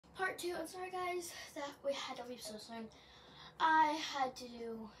2. I'm sorry guys that we had to leave so soon. I had to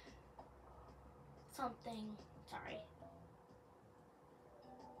do something. Sorry.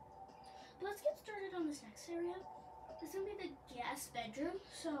 But let's get started on this next area. This is going to be the guest bedroom.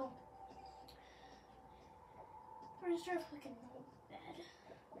 So we're going to start with like a normal bed.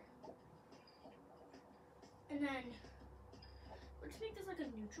 And then let's make this like a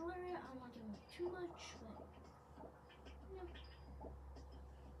neutral area. I don't want to give away too much, but you know.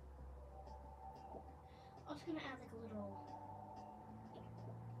 I'm just gonna add like a little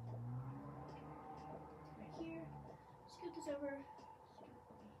right here. Scoot this over.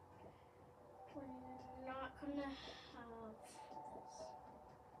 We're not gonna have this.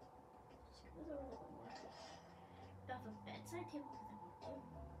 Scoot this over a little more. I have a bedside table because I want to.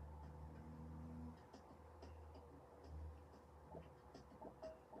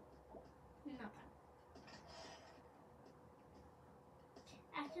 Not that.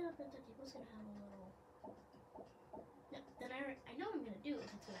 Actually, the bedside table's gonna have a little. No, then I know what I'm gonna do if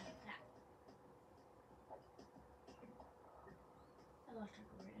it's gonna have that. I lost track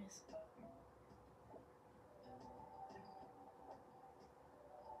of where it is.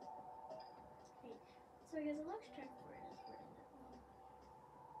 Hey, sorry guys, I lost track of where it is. Where is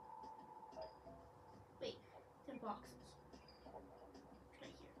it? Wait, it's in boxes.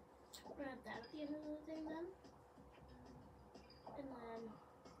 Right here. We're gonna have that at the end of the thing then. And then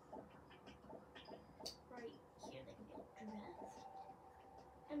right here they can get dressed.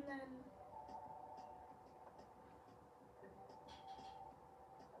 And then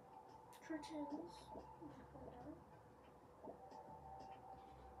curtains.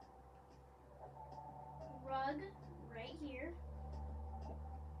 Rug right here.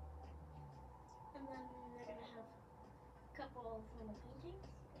 And then they're gonna have a couple of little paintings.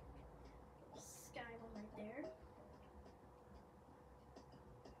 Sky one right there.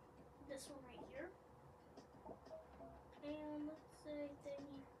 This one right here. And let's say they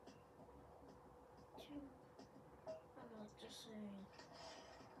need two, I don't know, let's just say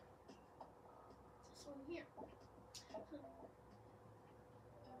this one here. So,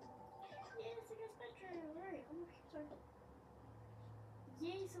 yay, it's a guest bedroom. Alright, oh, sorry.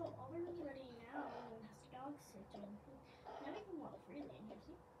 Yay, so all we're really ready now has the dog sitting. Now we can walk freely in here,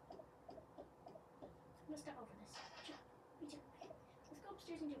 see? I'm gonna step over this. Me too. Okay. Let's go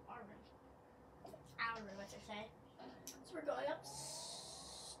upstairs and do our room. Our room, as I say. So we're going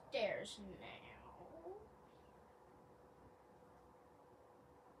upstairs now.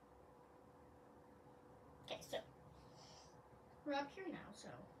 Okay, so we're up here now, so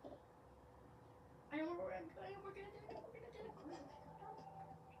I know where we're going. We're gonna do it.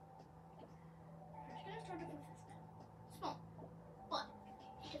 First, gonna start off with this bed. Small, but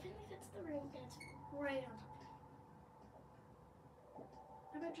it definitely fits the room, and it's right on top.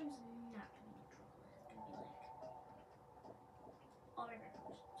 Our bedroom's not gonna be neutral. It's gonna be like all our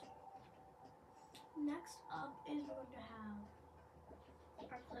bedrooms. Next up is we're going to have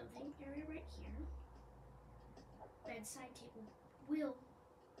our clothing area right here. Bedside table will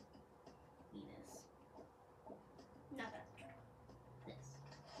be this. Not that. This.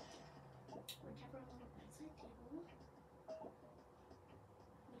 We're gonna have our little bedside table.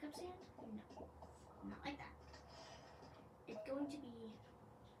 Makeup stand? No. Not like that. It's going to be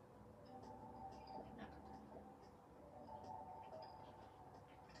not like that.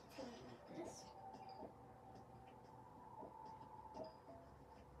 It's going to be like this.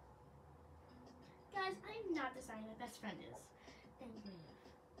 Guys, I'm not deciding my best friend is. And we have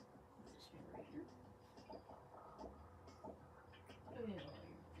this mirror right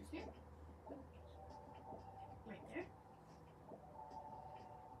here. This mirror. Right there.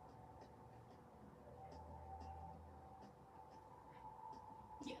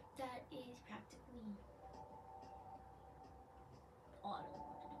 Yeah, that is practically all I really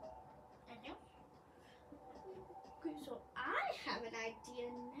want to do. Anything else? Okay, so I have an idea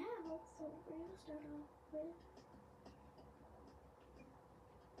now. So we're gonna start off with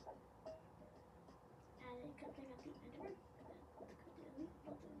adding something at the end of it.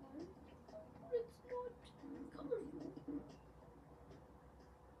 It's not colorful.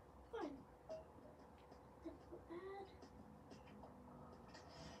 Fine. Then we'll add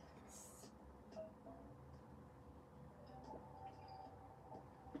this.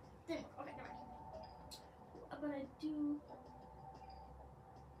 Then okay, never mind. I'm gonna do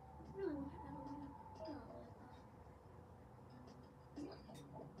really want to add a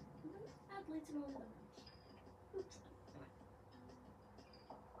little add lights in all the other rooms. Oops.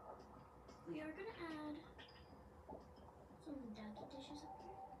 We are gonna add some doggy dishes up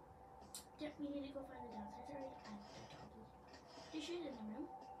here. We need to go find the downstairs area to add the doggy dishes in the room.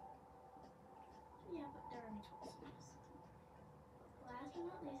 but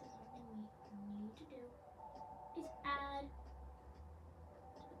not least, is something we need to do is add.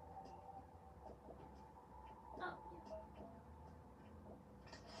 Oh, yeah.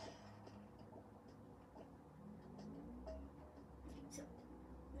 So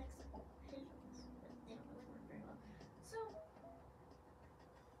next up, headphones, but they don't really work very well. So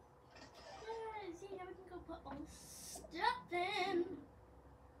yeah, see, now we can go put all the stuff in.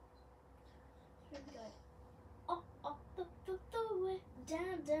 Here we go. Up the way.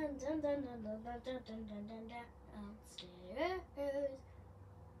 Down, down, down, down, down, down, down, down, down, down, down, downstairs. Okay.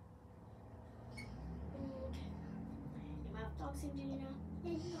 My dog seemed to,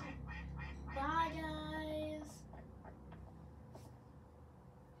 Bye, guys.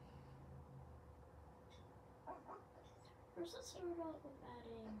 First, let's start off with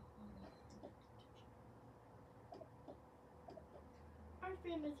adding Holly to the kitchen. Our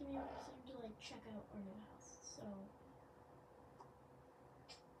family seemed to like check out our new house, so.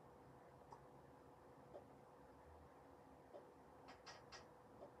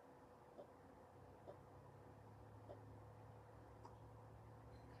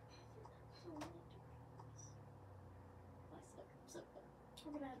 So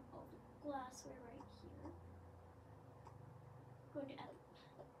we're gonna add all the glassware right here. Going to add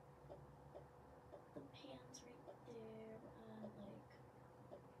the pans right there. Like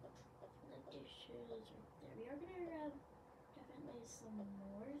the dishes right there. We are gonna grab definitely some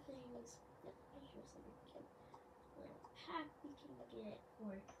more things. Here's like a cute little pack we can get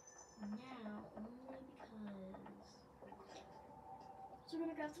for now, only because. So we're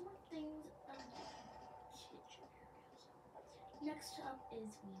gonna grab some more things. Kitchen areas. Next up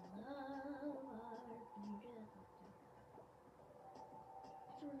is we love our beautiful.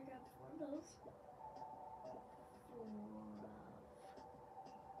 So we're gonna grab 4 of those. 4 of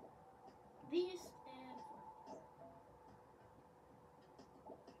these and 4 of these.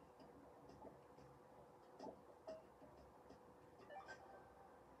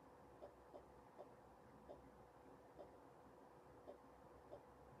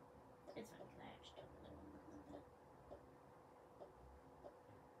 It's fine because I actually don't really want to work with that.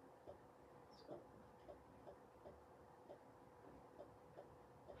 So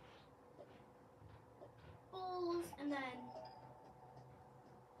bowls and then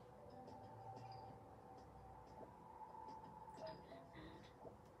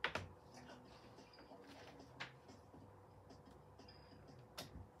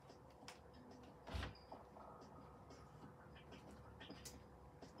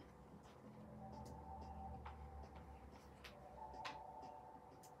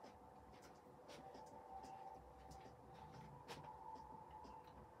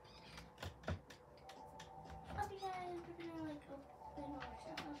okay guys, we're gonna like open all our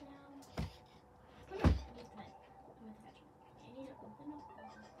stuff up now. I need to open up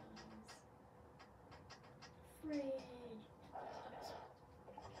all of these. Fridge.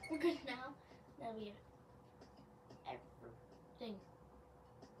 We're good now. Now we have everything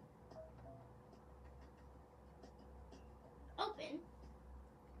open.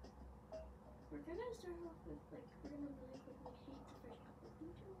 We're gonna start off with like, we're gonna really quickly heat the fridge up with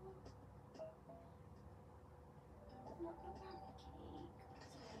too long. Not the cake.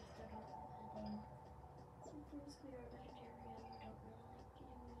 So we're gonna start off with adding some foods. We are vegetarian, we don't really like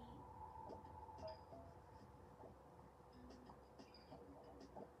eating meat.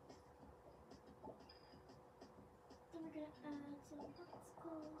 Then we're gonna add some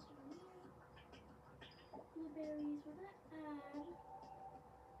popsicles from here. Blueberries, we're gonna add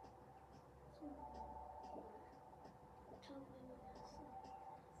some tofu.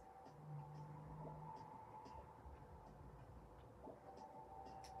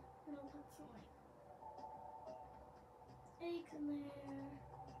 And I'll put some like eggs in there.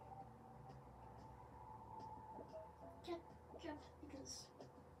 Ketchup because,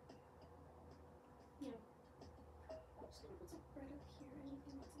 you know, I'm just gonna put some bread up here.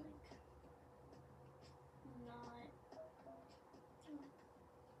 Anything that's like not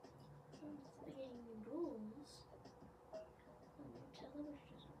some spaghetti noodles. Nutella,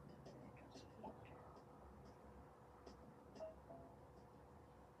 which doesn't look very just water.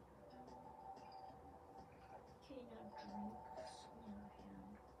 Okay, now drinks. On the other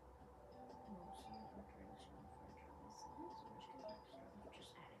hand, most of our drinks are in the fridge, obviously. So we're just gonna start with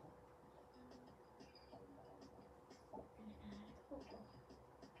just adding. We're gonna add a couple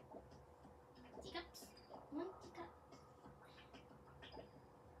teacups. 1 teacup.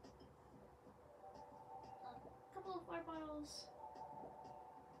 A couple of water bottles.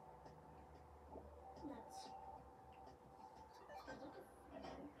 And that's fill up the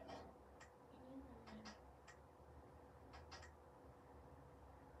fridge. And then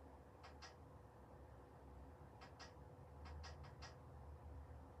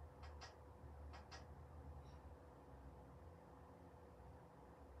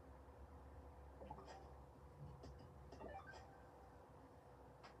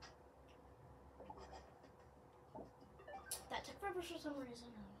rubber for some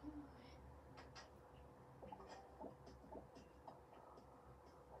reason. I don't know why.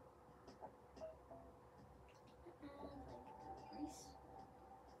 And like grease.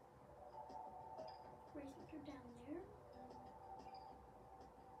 Grease maker down there.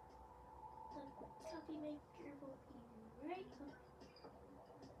 The coffee maker will be right up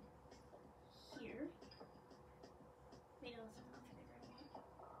here. Wait, no, it's not coffee maker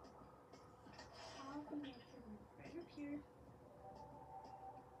anymore. Coffee maker right up here.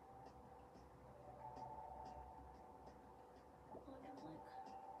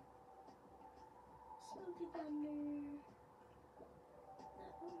 Smoothie blender.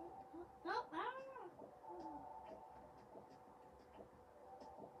 No, I don't know.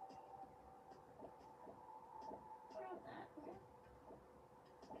 Grab that, okay.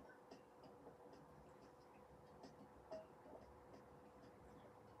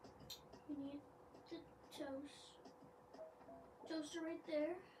 We need the toaster right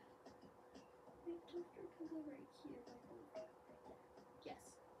there. Wait, toaster can go right here. Yes.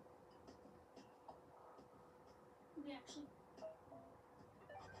 We actually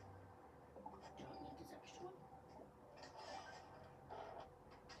don't need this extra one.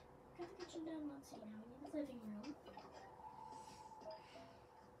 Got the kitchen done. Let's see now. We need the living room.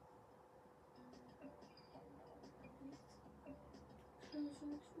 So this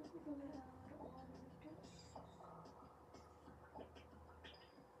next we're gonna add on this.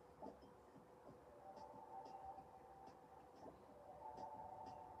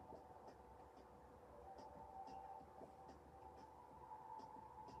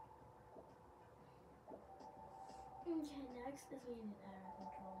 Okay, next is we need to add our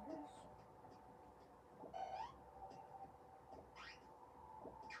controllers.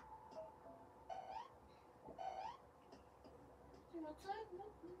 And outside,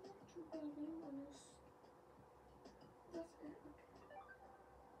 nope, not too building on this. That's it, okay.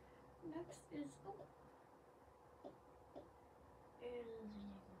 Next is, is we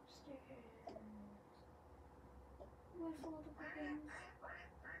need to go upstairs. Rifle the buttons.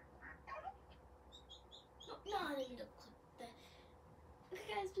 No, I didn't mean to click that. Okay,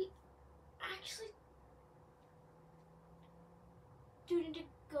 guys, we actually do need to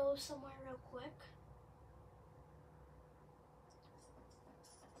go somewhere real quick.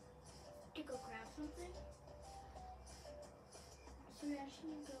 To go grab something. So we actually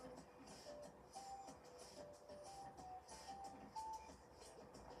need to go.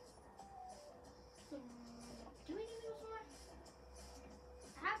 Do we need to go somewhere?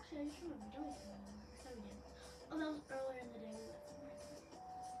 Actually, I just remember doing something. I thought we did. Oh, that was earlier in the day. We went somewhere.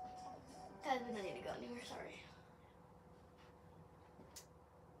 Guys, we don't need to go anywhere. Sorry.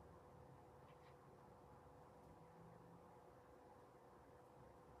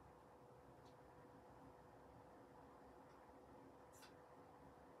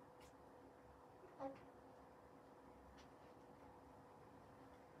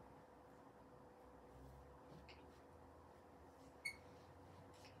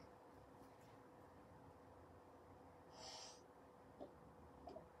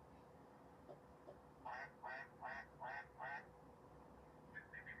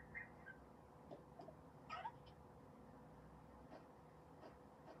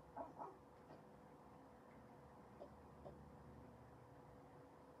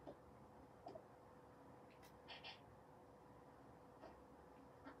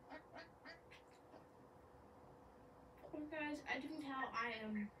 Well, guys, as you can tell, I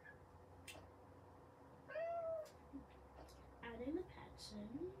am adding the pets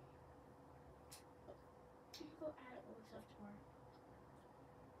in. Go add all the stuff tomorrow.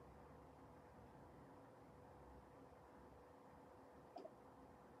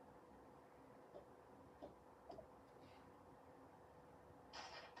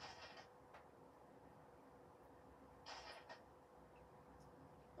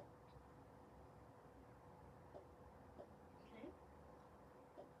 Okay.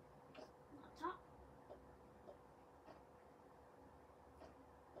 Laptop.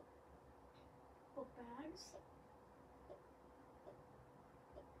 Book bags.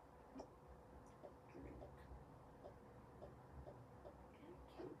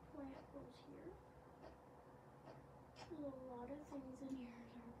 Cute plant goes here. There's a lot of things in here.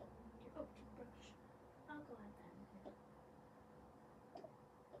 Oh, toothbrush. I'll go add that in here.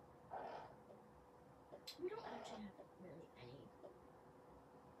 We don't actually have really any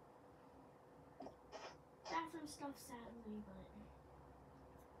bathroom stuff, sadly, but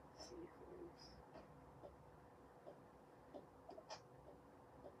see clothes.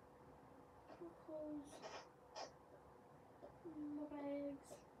 More clothes. More bags.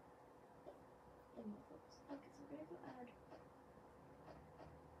 And more clothes. Okay, so we're gonna go add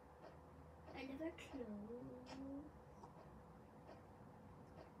Another clue.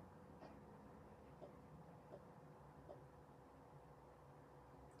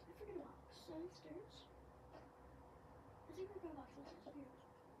 I forget about downstairs. I think we're going back downstairs.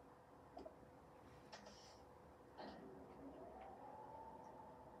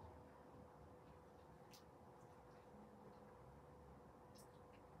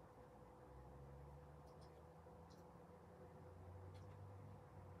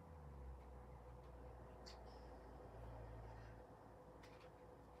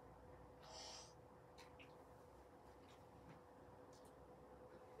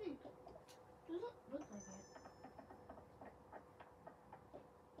 Doesn't look like it.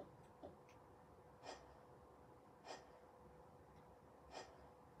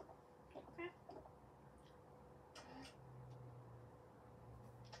 Okay.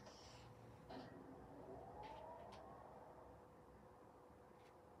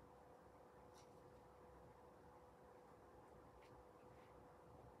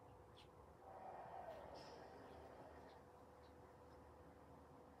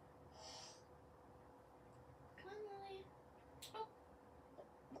 Come on, Lily. Oh.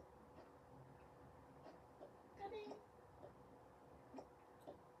 Coming.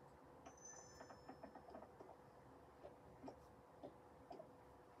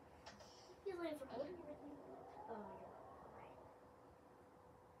 He's late for holding everything. Oh,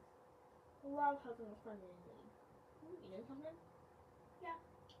 you're right. Love having a friend in the league. You know something? Yeah.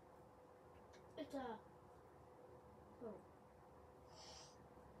 It's a. Oh.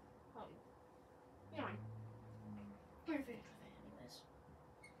 Oh. Never mind. We're finished with it anyways.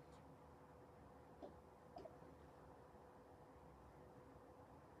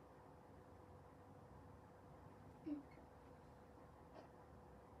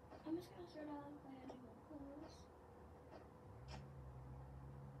 I'm just gonna start off by adding the clothes.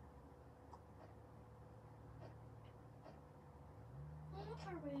 I'm not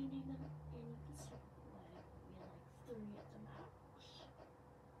arranging them in any specific way. Maybe like 3 at the max.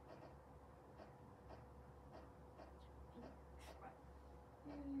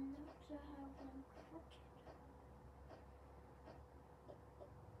 And not to have them crooked.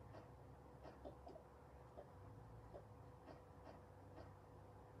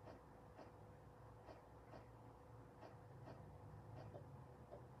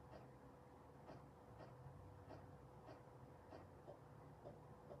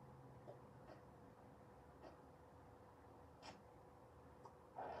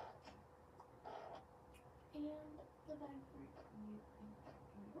 And the bag for you and you.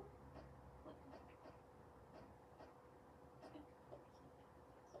 What?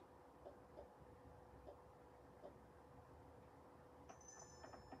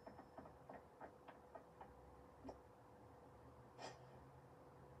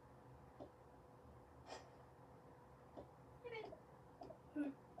 Hey, babe.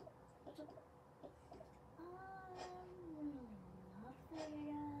 What's up? Really nothing, I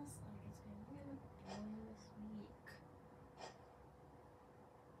guess. I just been really boring this week.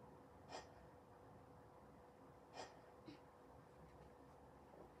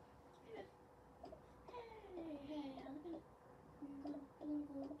 Hey, hey, how's it been? I'm gonna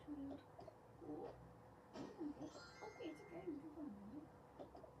go to school. Okay, it's okay. You can come on.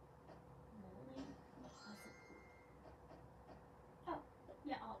 Molly? I said cool. Oh,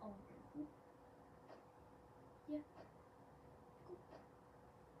 yeah, I'll agree. Cool. Yeah, cool.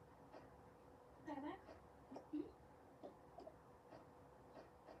 Pack it back? Mm-hmm.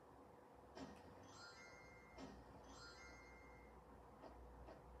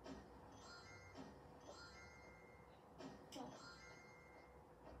 So,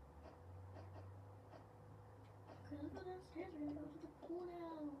 okay, let's go downstairs. We're gonna go to the pool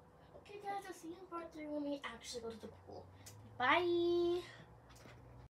now. Okay, guys, I'll see you in part 3 when we actually go to the pool. Bye!